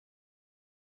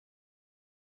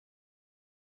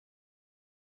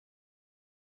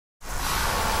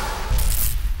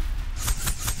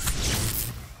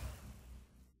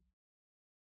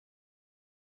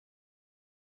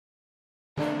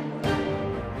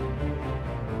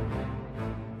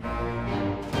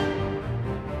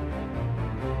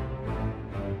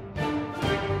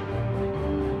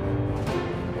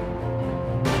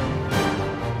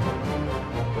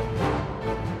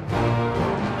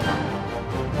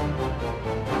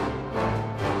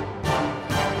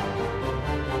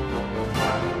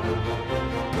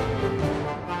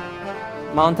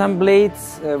Mountain Blade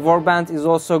Warband is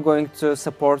also going to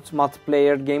support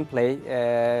multiplayer gameplay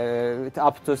with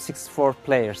up to 64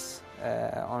 players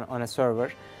on a server.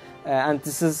 And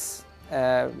this is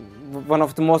one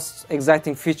of the most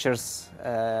exciting features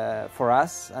for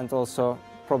us, and also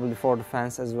probably for the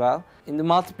fans as well. In the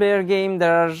multiplayer game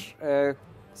there are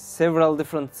several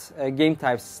different game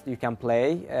types you can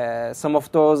play. Some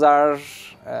of those are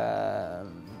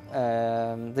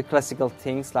the classical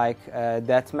things like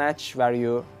Deathmatch, where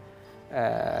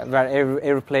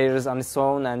every player is on his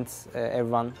own and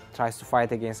everyone tries to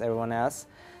fight against everyone else.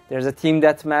 There's a team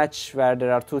deathmatch where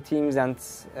there are two teams and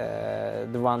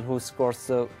the one who scores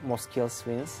the most kills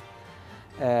wins.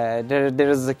 There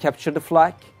is a capture the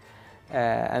flag,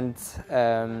 and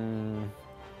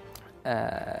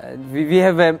we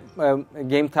have a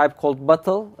game type called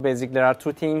battle. Basically there are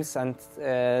two teams and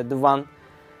the one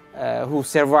who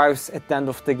survives at the end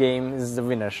of the game is the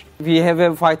winner. We have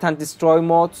a fight and destroy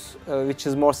mode, which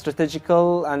is more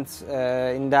strategical, and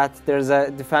in that there's a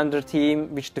defender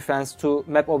team which defends two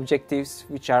map objectives,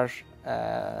 which are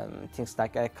things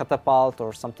like a catapult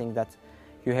or something that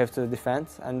you have to defend,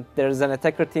 and there's an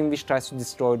attacker team which tries to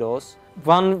destroy those.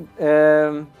 One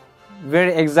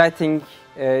very exciting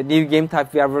new game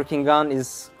type we are working on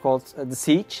is called the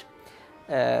siege.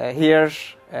 Here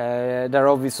there are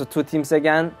obviously two teams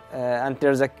again, and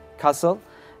there's a castle,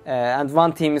 and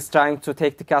one team is trying to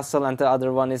take the castle and the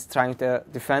other one is trying to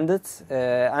defend it.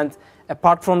 And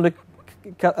apart from the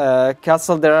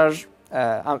castle, there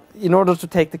are in order to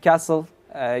take the castle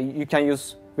you can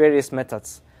use various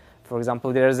methods. For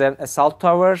example, there is an assault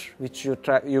tower which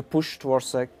you push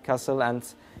towards the castle and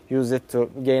use it to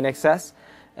gain access.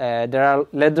 There are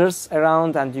ladders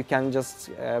around and you can just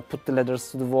put the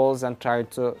ladders to the walls and try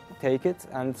to take it,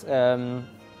 and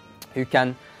you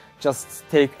can just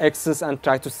take axes and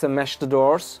try to smash the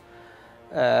doors.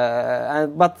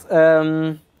 And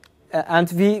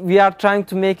we are trying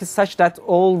to make it such that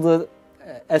all the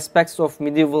aspects of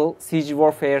medieval siege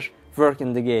warfare work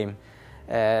in the game.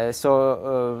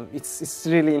 So it's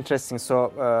really interesting.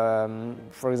 So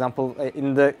for example,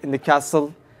 in the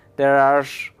castle there are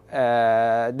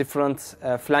different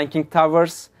flanking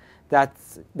towers that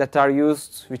are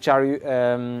used, which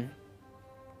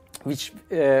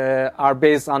are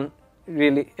based on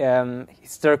really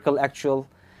historical, actual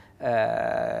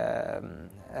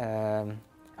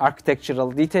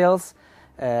architectural details,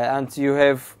 and you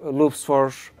have loops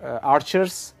for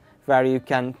archers where you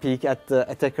can peek at the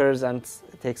attackers and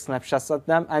take snapshots at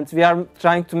them. And we are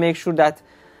trying to make sure that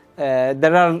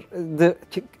the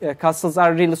castles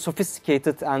are really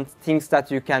sophisticated and things that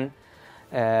you can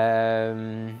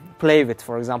play with.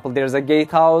 For example, there's a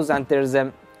gatehouse and there's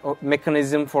a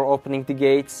mechanism for opening the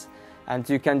gates, and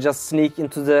you can just sneak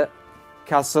into the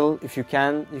castle if you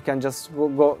can. You can just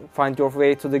go find your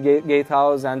way to the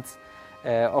gatehouse and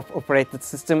operate the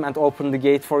system and open the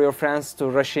gate for your friends to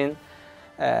rush in.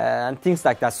 And things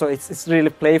like that. So it's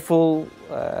really playful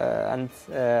and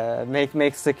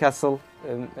makes the castle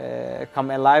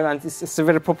come alive, and it's a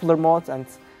very popular mode, and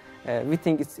we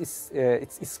think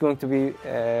it's going to be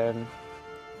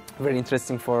very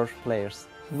interesting for players.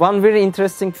 One very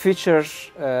interesting feature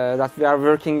that we are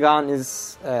working on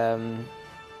is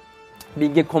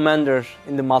being a commander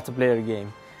in the multiplayer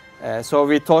game. So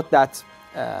we thought that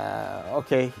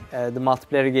okay, the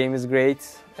multiplayer game is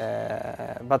great,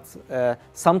 but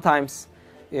sometimes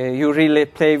you really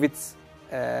play with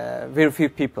very few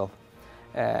people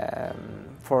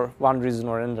for one reason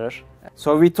or another.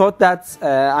 So we thought that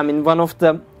one of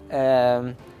the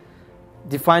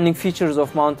defining features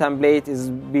of Mountain Blade is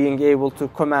being able to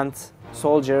command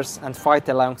soldiers and fight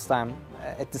alongside them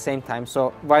at the same time.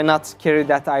 So why not carry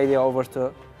that idea over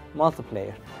to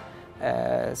multiplayer?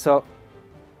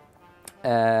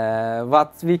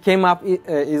 What we came up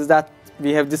is that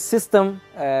we have this system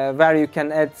where you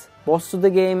can add bots to the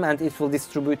game and it will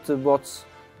distribute the bots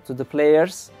to the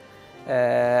players,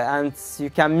 and you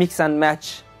can mix and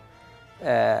match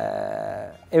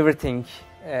everything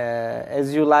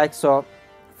as you like. So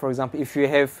for example, if you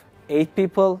have 8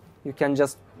 people, you can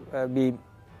just be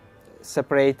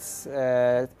separate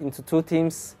into 2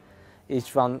 teams,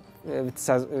 each one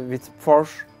with 4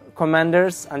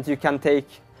 commanders, and you can take,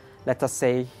 let us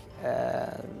say,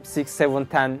 6, 7,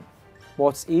 10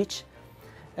 bots each,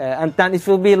 and then it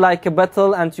will be like a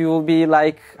battle, and you will be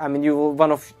like, you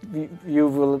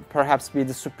will perhaps be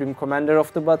the supreme commander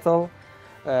of the battle,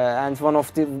 and one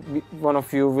of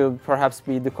you will perhaps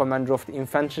be the commander of the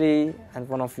infantry, and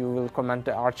one of you will command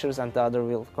the archers, and the other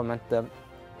will command the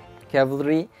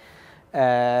cavalry.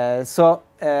 So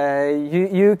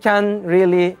you can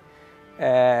really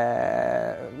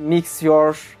mix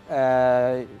your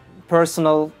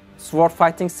personal sword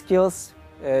fighting skills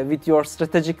with your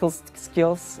strategical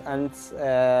skills and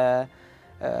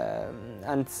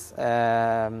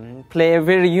play a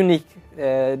very unique,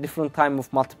 different type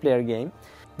of multiplayer game.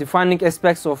 Defining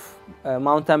aspects of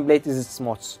Mount & Blade is its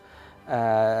mods.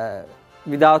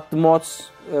 Without the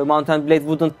mods, Mount & Blade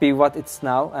wouldn't be what it's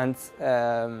now, and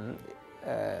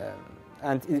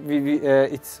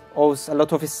it owes a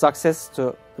lot of its success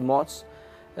to the mods.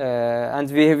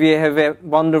 And we have a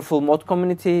wonderful mod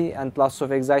community and lots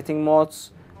of exciting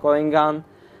mods going on.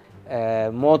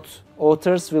 Mod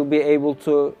authors will be able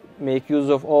to make use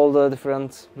of all the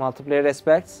different multiplayer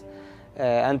aspects,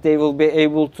 and they will be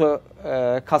able to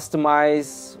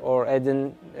customize or add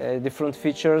in different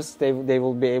features. They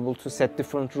will be able to set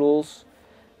different rules,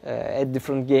 add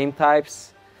different game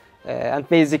types, and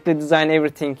basically design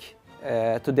everything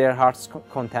to their heart's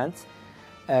content.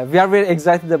 We are very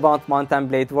excited about Mount &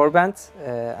 Blade Warband,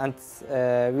 and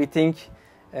we think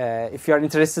if you are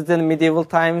interested in medieval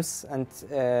times, and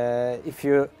if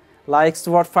you like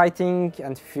sword fighting,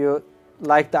 and if you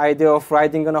like the idea of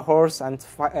riding on a horse and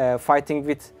fighting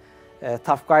with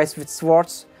tough guys with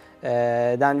swords,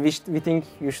 then we think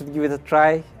you should give it a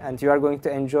try, and you are going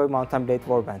to enjoy Mount & Blade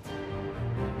Warband.